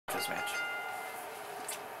this match.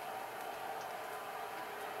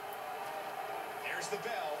 There's the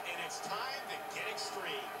bell, and it's time to get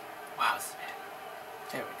extreme. Wow, man.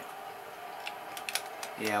 There we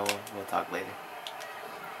go. Yeah, we'll talk later.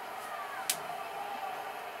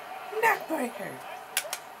 Neckbreaker.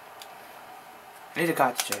 I need to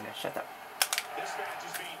concentrate now. Shut up. This match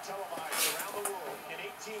is being televised around the world in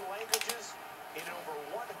 18 languages in over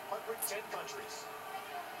 110 countries.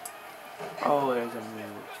 Oh, there's a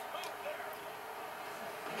move.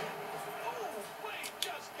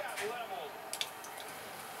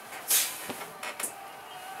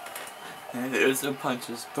 And there's the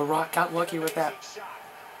punches. The Rock got lucky with that.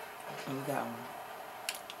 Look at that one.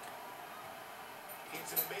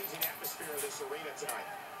 It's an amazing atmosphere in this arena tonight.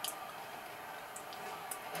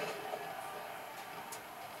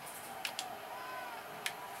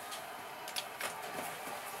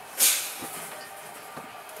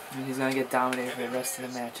 And he's gonna get dominated for the rest of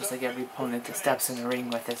the match, just like every opponent that steps in the ring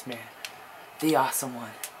with this man. The awesome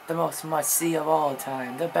one. The most must-see of all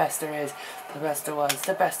time. The best there is, the best there was,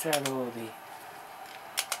 the best there ever will be.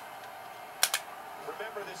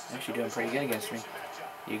 Actually doing pretty good against me.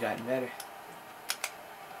 You gotten better.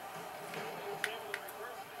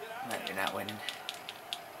 But you're not winning.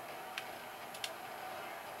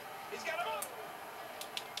 He's got him up.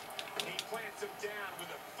 He plants him down with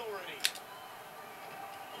authority.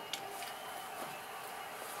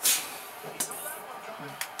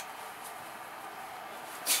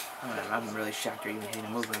 I'm really shocked you're even hitting a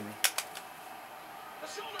move with me.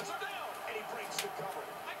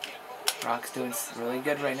 Rock's doing really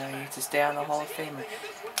good right now. He needs to stay on the Hall of Fame.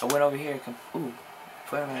 I went over here.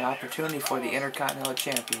 Put him an opportunity for the Intercontinental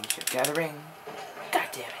Championship. Got a ring. God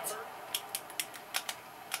damn it.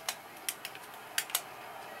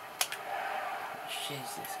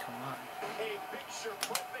 Jesus, come on. A picture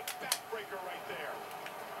perfect backbreaker right there.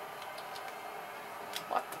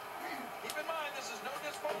 What? Keep in mind, this is no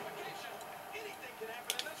disqualification. Anything can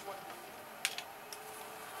happen in this one.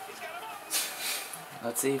 He's got him up.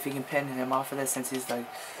 Let's see if he can pin him off of this, since he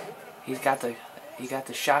got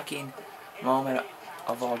the shocking moment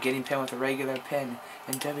of all, getting pinned with a regular pin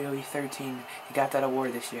in WWE 13. He got that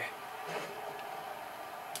award this year.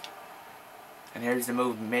 And here's the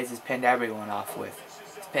move MiZ has pinned everyone off with.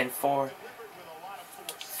 He's pinned 5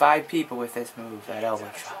 people with this move, that elbow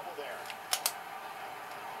drop.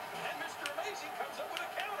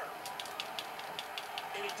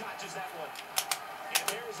 Dodges that one. And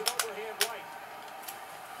there's an overhand right.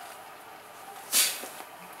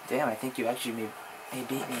 Damn, I think you actually may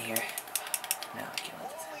beat me here. No, I can't let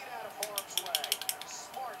this Pulling out of harm's way.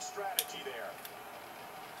 Smart strategy there.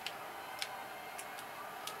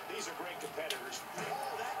 These are great competitors.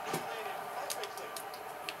 Oh, that landed perfectly.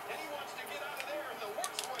 And he wants to get out of there in the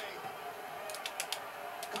worst way.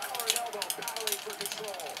 Collar and elbow battling for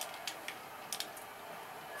control.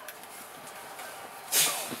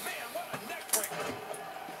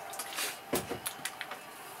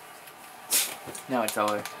 Now it's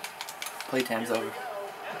over. Playtime's over.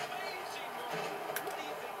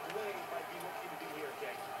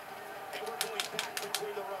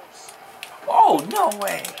 Oh, no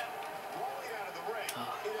way!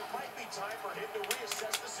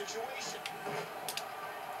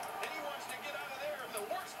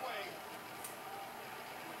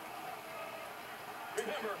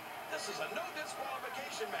 Remember, this is a no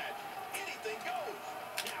disqualification match. Anything goes.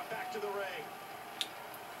 Now back to the ring.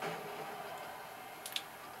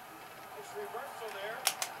 Reversal there.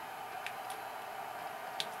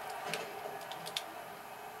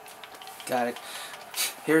 Got it.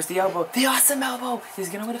 Here's the elbow. The awesome elbow! He's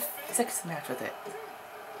gonna win a 6th match with it.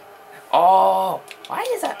 Oh! Why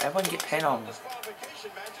does that everyone get pinned almost?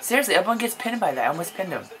 Seriously, everyone gets pinned by that. I almost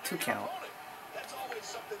pinned him. 2 count.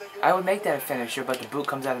 I would make that a finisher, but the boot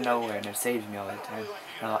comes out of nowhere and it saves me all the time.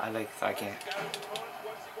 No, so I can't.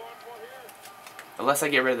 Unless I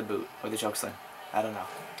get rid of the boot or the chokeslam. I don't know.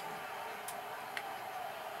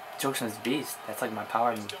 Chokeslam's beast. That's like my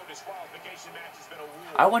power move.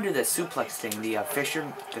 I want to do the suplex thing, the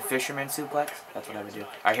fisherman suplex. That's what I would do. All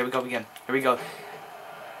right, here we go again. Here we go.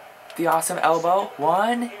 The awesome elbow.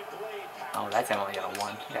 1. Oh, that's only got a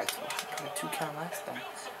 1. You got 2 count last time.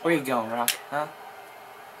 Where you going, Rock? Huh?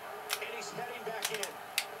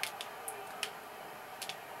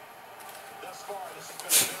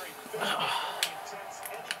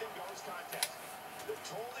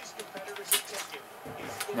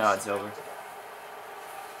 No, it's over.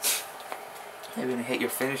 You're gonna hit your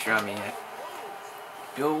finisher on me yet.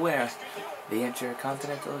 Your winner, the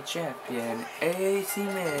Intercontinental Champion, AAC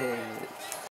MiZ.